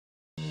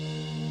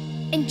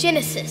In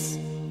Genesis,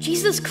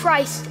 Jesus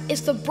Christ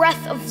is the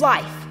breath of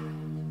life.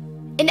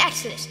 In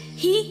Exodus,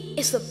 he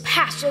is the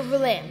Passover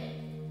lamb.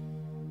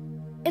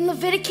 In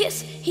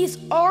Leviticus, he's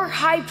our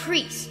high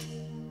priest.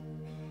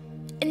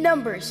 In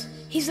Numbers,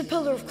 he's the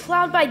pillar of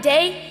cloud by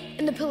day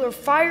and the pillar of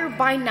fire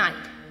by night.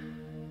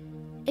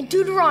 In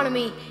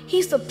Deuteronomy,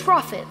 he's the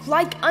prophet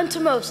like unto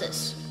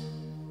Moses.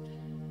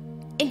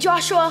 In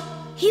Joshua,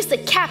 he's the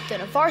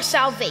captain of our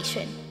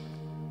salvation.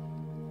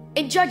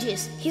 In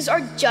Judges, he's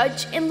our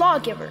judge and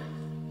lawgiver.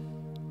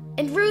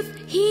 In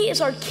Ruth, he is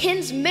our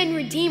kinsman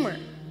redeemer.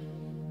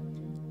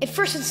 In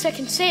 1 and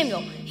 2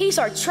 Samuel, he's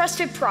our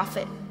trusted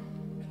prophet.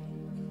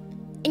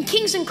 In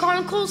Kings and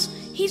Chronicles,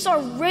 he's our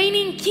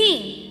reigning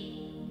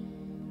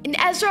king. In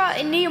Ezra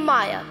and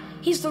Nehemiah,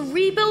 he's the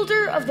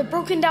rebuilder of the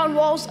broken down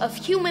walls of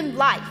human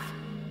life.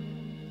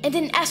 And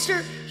in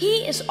Esther,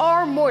 he is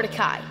our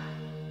Mordecai.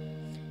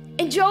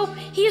 In Job,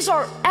 he is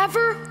our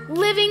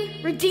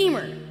ever-living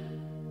redeemer.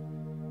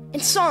 In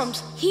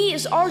Psalms, he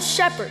is our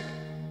shepherd.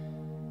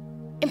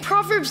 In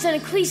Proverbs and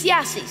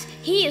Ecclesiastes,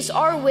 he is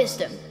our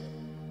wisdom.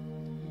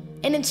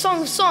 And in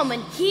Song of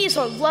Solomon, he is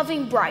our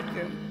loving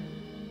bridegroom.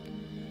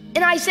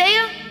 In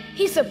Isaiah,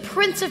 he's the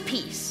Prince of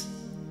Peace.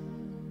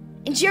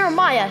 In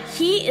Jeremiah,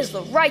 he is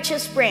the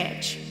righteous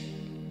branch.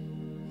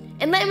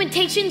 In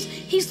Lamentations,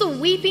 he's the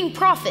weeping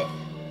prophet.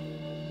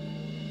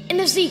 In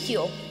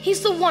Ezekiel,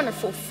 he's the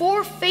wonderful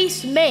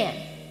four-faced man.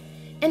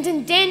 And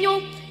in Daniel,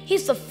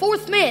 he's the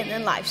fourth man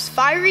in life's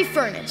fiery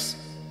furnace.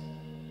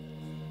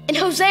 In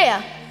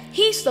Hosea,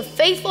 he's the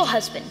faithful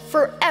husband,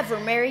 forever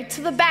married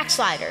to the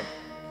backslider.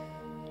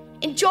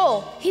 In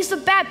Joel, he's the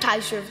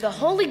baptizer of the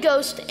Holy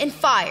Ghost and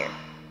fire.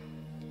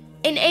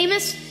 In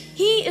Amos,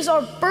 he is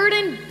our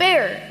burden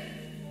bearer.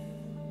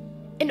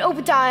 In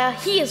Obadiah,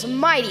 he is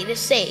mighty to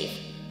save.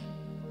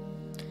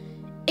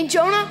 In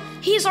Jonah,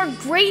 he is our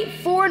great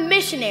foreign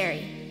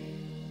missionary.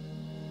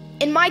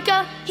 In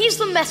Micah, he's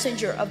the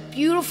messenger of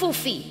beautiful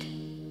feet.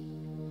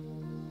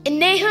 In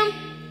Nahum,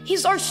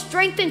 he's our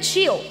strength and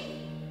shield.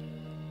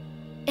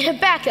 In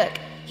Habakkuk,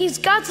 he's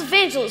God's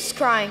evangelist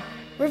crying,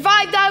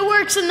 "Revive thy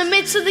works in the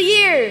midst of the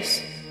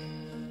years."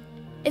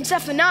 In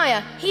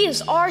Zephaniah, he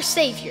is our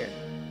Savior.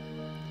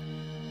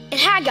 In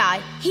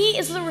Haggai, he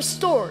is the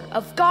restorer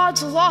of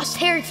God's lost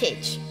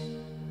heritage.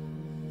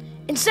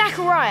 In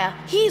Zechariah,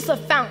 he is the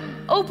fountain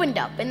opened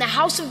up in the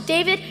house of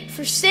David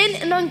for sin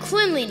and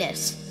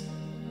uncleanliness.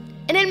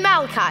 And in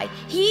Malachi,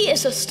 he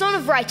is the Son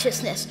of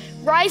righteousness,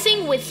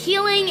 rising with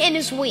healing in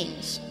his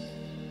wings.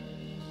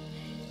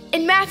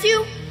 In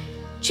Matthew,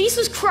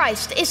 Jesus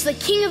Christ is the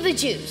King of the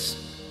Jews.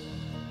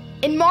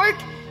 In Mark,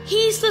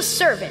 he's the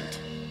servant.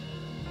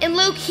 In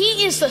Luke,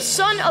 he is the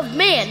Son of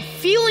Man,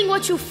 feeling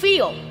what you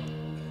feel.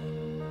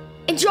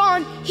 In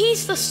John,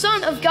 he's the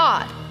Son of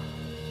God.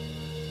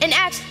 In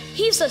Acts,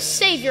 he's the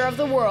Savior of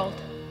the world.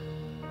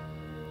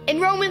 In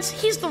Romans,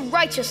 he's the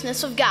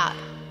righteousness of God.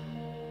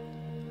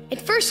 In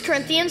 1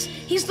 Corinthians,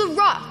 he's the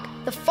rock,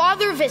 the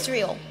Father of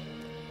Israel.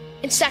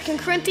 In 2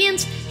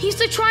 Corinthians, he's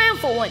the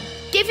triumphal one,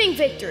 giving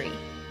victory.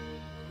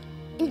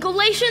 In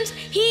Galatians,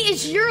 he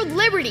is your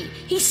liberty.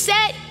 He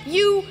set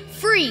you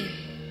free.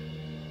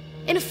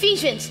 In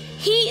Ephesians,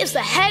 he is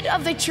the head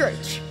of the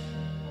church.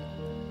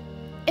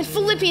 In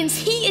Philippians,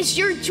 he is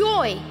your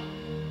joy.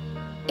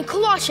 In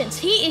Colossians,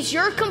 he is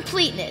your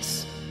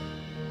completeness.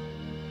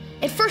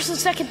 In 1 and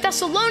 2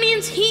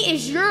 Thessalonians, he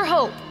is your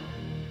hope.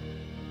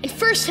 In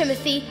 1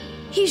 Timothy,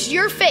 he's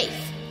your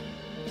faith.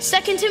 In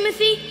 2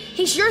 Timothy,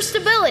 he's your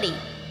stability.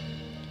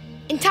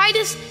 In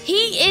Titus,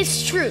 he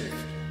is truth.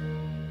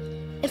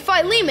 In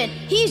Philemon,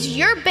 he's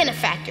your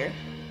benefactor.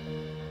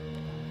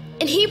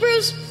 In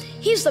Hebrews,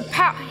 he's the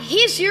power,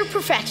 he's your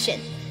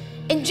perfection.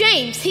 In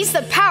James, he's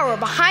the power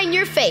behind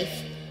your faith.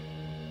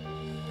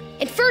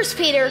 In 1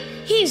 Peter,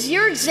 he's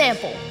your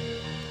example.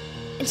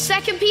 In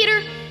 2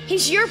 Peter,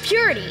 he's your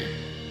purity.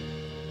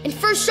 In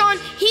 1 John,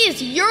 he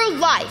is your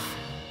life.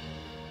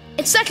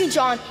 In 2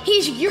 John,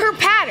 he's your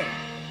pattern.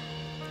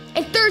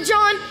 In 3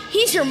 John,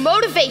 he's your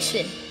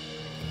motivation.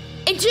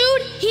 In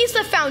Jude, he's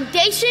the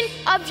foundation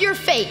of your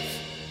faith.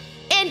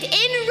 And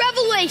in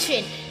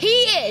Revelation, he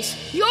is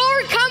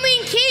your coming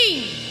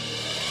King.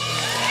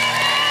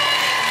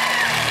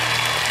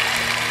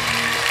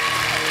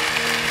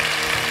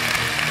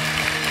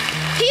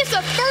 He's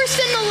the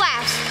first and the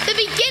last, the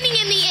beginning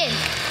and the end.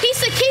 He's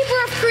the keeper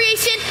of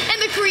creation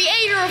and the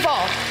creator of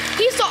all.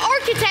 He's the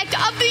architect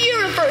of the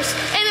universe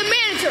and the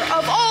manager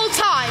of all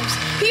times.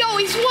 He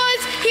always was,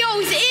 he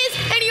always is,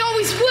 and he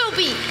always will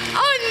be.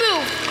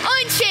 Unmoved,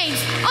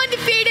 unchanged,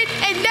 undefeated,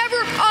 and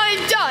never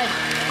undone.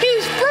 He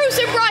was bruised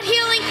and brought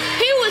healing.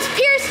 He was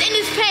pierced in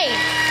his pain.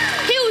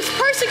 He was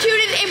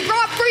persecuted and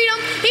brought freedom.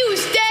 He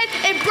was dead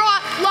and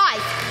brought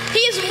life.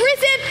 He is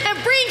risen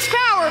and brings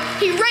power.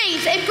 He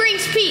reigns and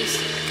brings peace.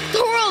 The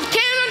world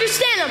can't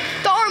understand him.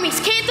 The armies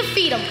can't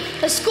defeat him.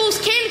 The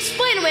schools can't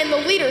explain him, and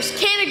the leaders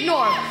can't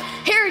ignore him.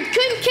 Herod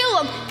couldn't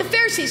kill him. The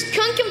Pharisees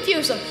couldn't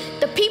confuse him.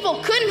 The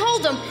people couldn't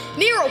hold him.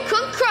 Nero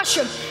couldn't crush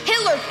him.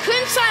 Hitler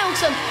couldn't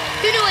silence him.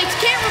 The New Age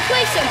can't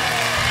replace him.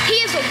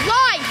 He is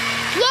alive,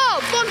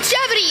 love,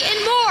 longevity, and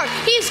more.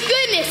 He is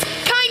goodness,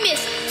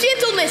 kindness,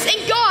 gentleness,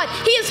 and God.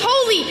 He is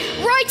holy,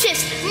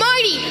 righteous,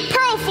 mighty,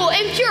 powerful,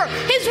 and pure.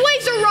 His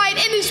ways are right,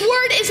 and His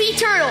word is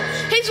eternal.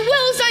 His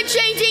will is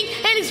unchanging,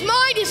 and His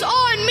mind is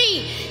on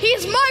me. He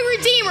is my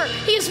Redeemer.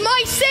 He is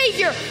my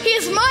Savior. He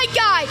is my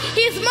guide.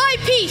 He is my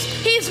peace.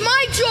 He is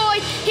my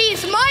joy. He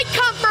is my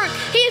comfort.